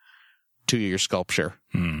you to your sculpture.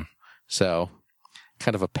 So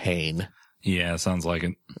kind of a pain. Yeah, sounds like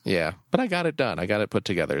it. Yeah, but I got it done. I got it put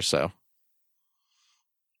together, so.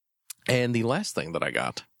 And the last thing that I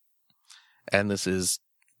got, and this is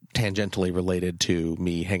tangentially related to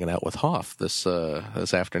me hanging out with Hoff this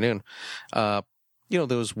afternoon.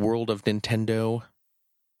 Those World of Nintendo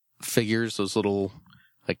figures, those little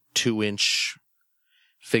like 2-inch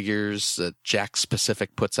figures that Jakks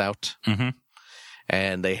Pacific puts out. Mm-hmm.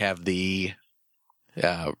 And they have the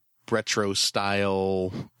retro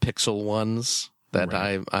style pixel ones that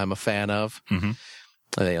I'm a fan of. Mm-hmm.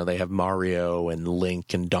 They have Mario and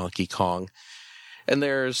Link and Donkey Kong. And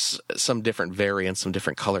there's some different variants, some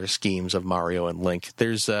different color schemes of Mario and Link.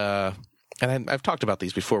 There's and I've talked about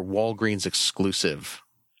these before, Walgreens exclusive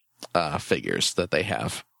figures that they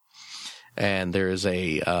have. And there's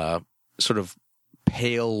a sort of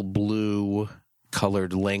pale blue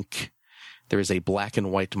colored Link. There is a black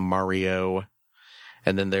and white Mario.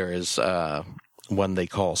 And then there is one they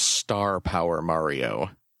call Star Power Mario.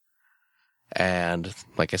 And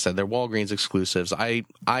like I said, they're Walgreens exclusives. I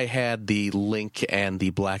had the Link and the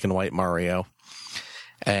black and white Mario.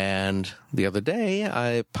 And the other day,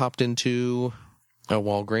 I popped into a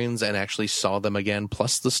Walgreens and actually saw them again,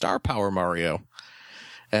 plus the Star Power Mario.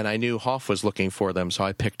 And I knew Hoff was looking for them, so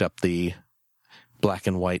I picked up the black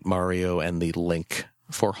and white Mario and the Link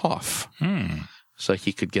for Hoff. So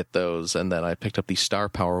he could get those. And then I picked up the Star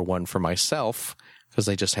Power one for myself, because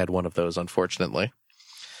they just had one of those, unfortunately.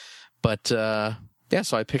 But, so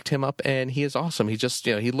I picked him up, and he is awesome. He just,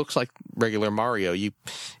 he looks like regular Mario.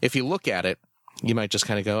 If you look at it, you might just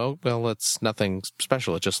kind of go, oh, well, it's nothing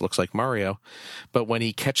special. It just looks like Mario. But when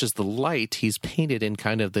he catches the light, he's painted in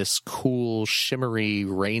kind of this cool, shimmery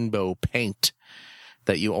rainbow paint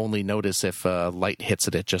that you only notice if light hits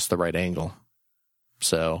it at just the right angle.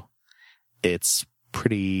 So it's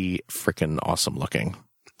pretty freaking awesome looking.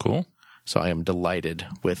 Cool. So I am delighted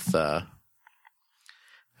with my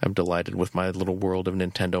little World of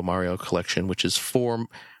Nintendo Mario collection, which is four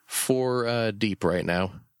deep right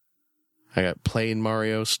now. I got plain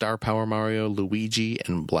Mario, Star Power Mario, Luigi,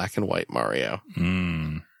 and black and white Mario.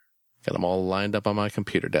 Got them all lined up on my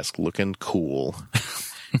computer desk, looking cool.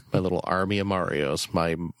 My little army of Marios,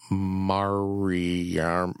 my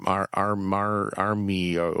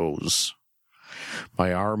Armios.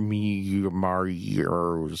 My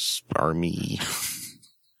Mario's army.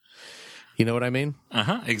 You know what I mean?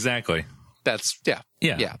 Exactly. That's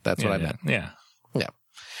that's what I meant. Yeah.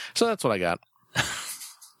 So that's what I got.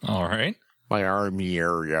 All right. My army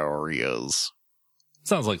areas.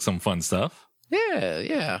 Sounds like some fun stuff.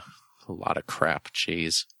 Yeah. A lot of crap.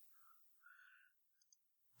 Jeez.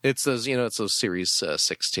 It's those, it's those Series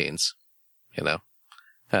 16s.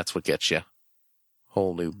 That's what gets you.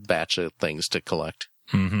 Whole new batch of things to collect.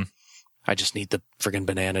 Mm-hmm. I just need the friggin'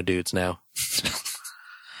 banana dudes now.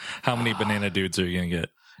 How many banana dudes are you going to get?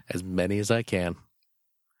 As many as I can.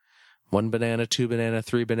 1 banana, 2 banana,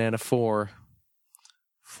 3 banana, 4.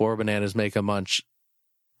 4 bananas make a munch,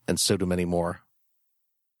 and so do many more.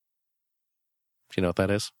 Do you know what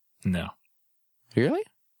that is? No. Really?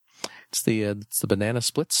 It's the Banana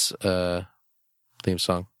Splits theme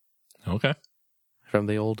song. Okay. From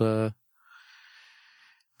the old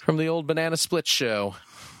Banana Split show.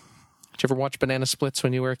 Did you ever watch Banana Splits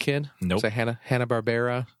when you were a kid? Nope. It's a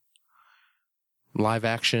Hanna-Barbera live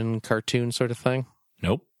action cartoon sort of thing.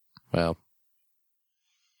 Nope. Well,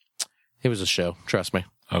 it was a show. Trust me.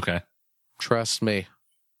 Okay. Trust me.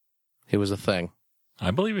 It was a thing.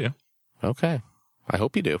 I believe you. Okay. I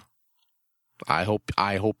hope you do. I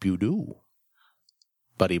hope you do,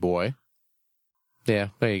 buddy boy. Yeah,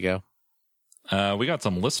 there you go. We got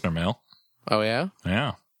some listener mail. Oh yeah?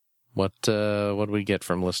 Yeah. What do we get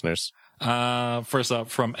from listeners? First up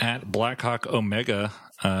from @Blackhawk Omega.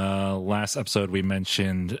 Last episode we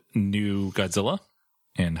mentioned new Godzilla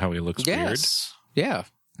and how he looks weird. Yeah.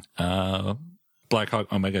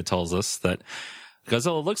 Blackhawk Omega tells us that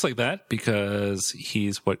Godzilla looks like that because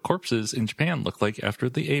he's what corpses in Japan look like after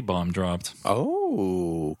the A-bomb dropped.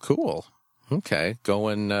 Oh, cool. Okay.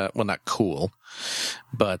 Going, well, not cool,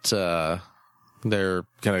 but they're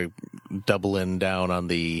kind of doubling down on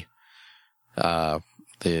the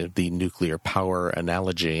nuclear power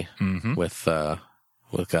analogy with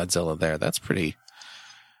Godzilla there. That's pretty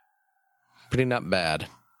not bad.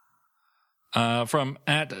 From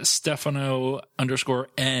 @Stefano_N,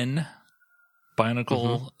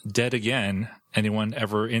 Bionicle dead again. Anyone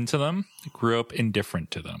ever into them? Grew up indifferent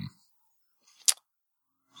to them.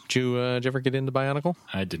 Did you ever get into Bionicle?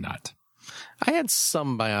 I did not. I had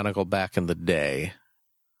some Bionicle back in the day.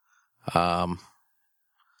 But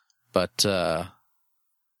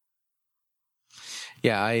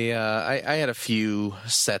yeah, I had a few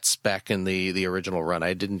sets back in the original run.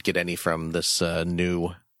 I didn't get any from this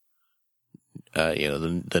new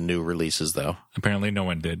the new releases though. Apparently no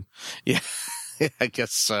one did. Yeah. I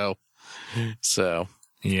guess so. So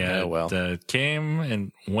yeah, well, it came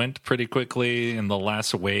and went pretty quickly, and the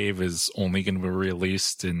last wave is only going to be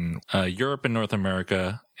released in Europe and North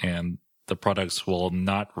America, and the products will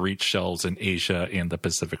not reach shelves in Asia and the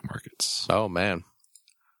Pacific markets. Oh man,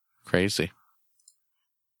 crazy.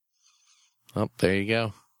 Oh, there you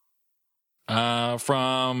go.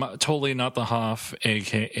 From Totally Not the Hoff,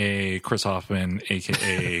 aka Chris Hoffman,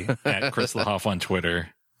 aka @ChrisTheHoff on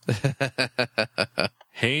Twitter.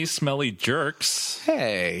 Hey, smelly jerks.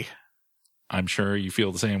 Hey. I'm sure you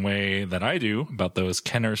feel the same way that I do about those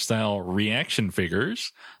Kenner-style reaction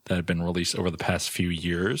figures that have been released over the past few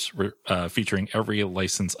years, featuring every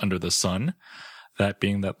license under the sun, that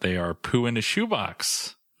being that they are poo in a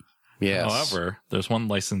shoebox. Yes. However, there's one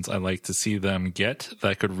license I like to see them get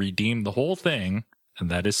that could redeem the whole thing, and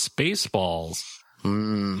that is Spaceballs.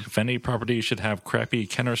 If any property should have crappy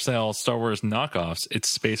Kenner-style Star Wars knockoffs,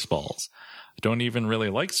 it's Spaceballs. I don't even really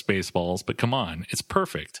like Spaceballs, but come on, it's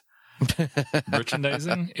perfect.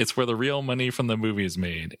 Merchandising, it's where the real money from the movie is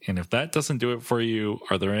made. And if that doesn't do it for you,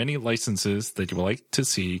 are there any licenses that you would like to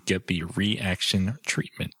see get the reaction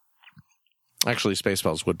treatment? Actually,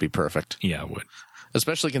 Spaceballs would be perfect. Yeah, it would.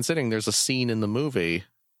 Especially considering there's a scene in the movie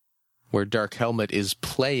where Dark Helmet is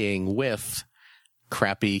playing with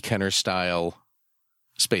crappy Kenner-style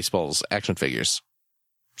Spaceballs action figures.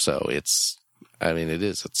 So it's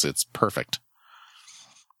perfect.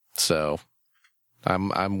 So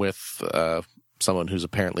I'm with someone who's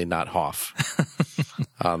apparently not Hoff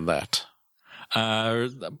on that.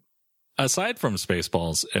 Aside from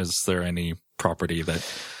Spaceballs, is there any property that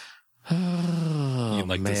you'd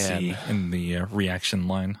like to see in the reaction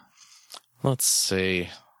line? Let's see.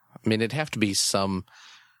 I mean, it'd have to be some,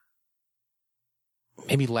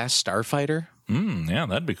 maybe Last Starfighter. Yeah,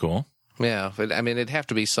 that'd be cool. Yeah, it'd have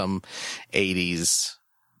to be some 80s,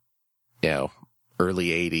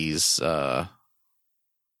 early 80s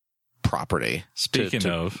property. Speaking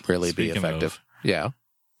of really be effective. Yeah.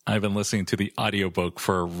 I've been listening to the audiobook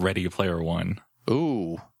for Ready Player One.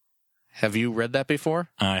 Ooh. Have you read that before?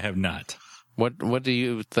 I have not. What do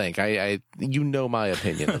you think? You know my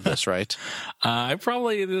opinion of this, right? I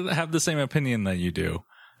probably have the same opinion that you do.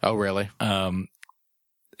 Oh, really?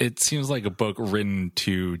 It seems like a book written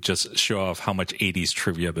to just show off how much 80s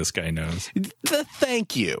trivia this guy knows.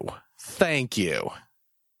 Thank you.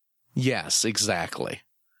 Yes, exactly.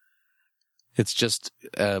 It's just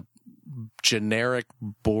generic,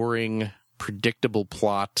 boring, predictable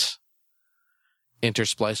plot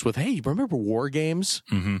interspliced with, hey, remember War Games?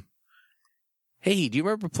 Mm-hmm. Hey, do you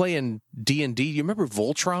remember playing D&D? Do you remember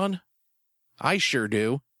Voltron? I sure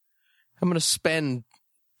do. I'm going to spend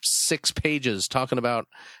 6 pages talking about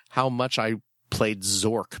how much I played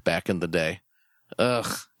Zork back in the day.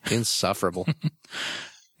 Ugh, insufferable.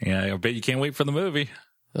 Yeah, I bet you can't wait for the movie.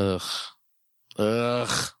 Ugh. So,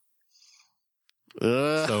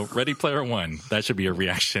 Ready Player One. That should be a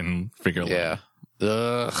reaction figure. Yeah.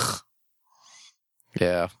 Ugh.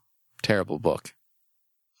 Yeah. Terrible book.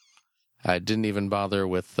 I didn't even bother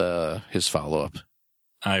with his follow-up.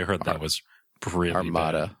 I heard that was really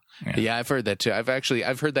Armada. bad. Yeah, I've heard that too.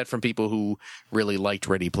 I've heard that from people who really liked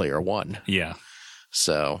Ready Player One. Yeah.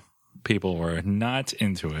 So People were not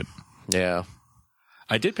into it. yeah.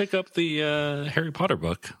 I did pick up the Harry Potter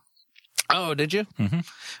book. Oh, did you? Mm-hmm.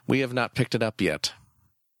 We have not picked it up yet.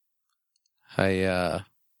 I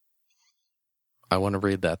want to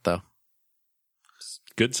read that though.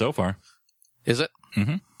 Good so far. Is it?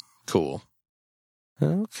 Mm-hmm. Cool.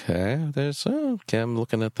 Okay. Okay, I'm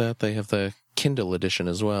looking at that. They have the Kindle edition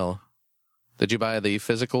as well. Did you buy the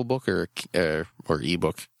physical book or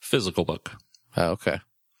ebook? Physical book. Oh, okay.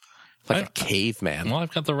 Like a caveman. Well,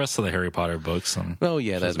 I've got the rest of the Harry Potter books. Oh,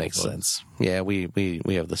 yeah, that makes sense. Yeah, we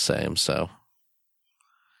have the same, so.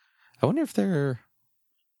 I wonder if they're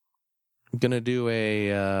going to do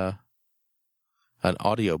an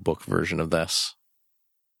audiobook version of this.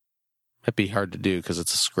 Might be hard to do because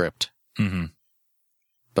it's a script. Mm-hmm.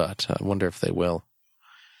 But I wonder if they will.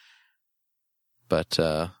 But,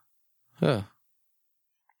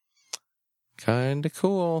 kind of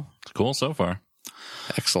cool. Cool so far.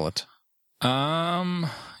 Excellent.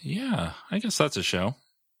 Yeah, I guess that's a show.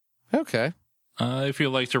 Okay. If you'd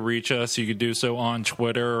like to reach us, you could do so on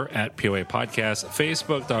Twitter at POA Podcast,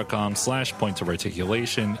 Facebook.com/points of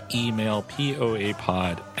articulation, email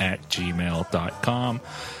poapod@gmail.com.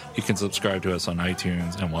 You can subscribe to us on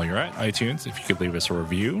iTunes. And while you're at iTunes, if you could leave us a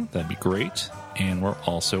review, that'd be great. And we're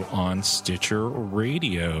also on Stitcher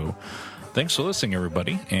Radio. Thanks for listening,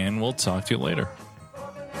 everybody, and we'll talk to you later.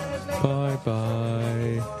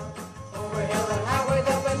 Bye-bye.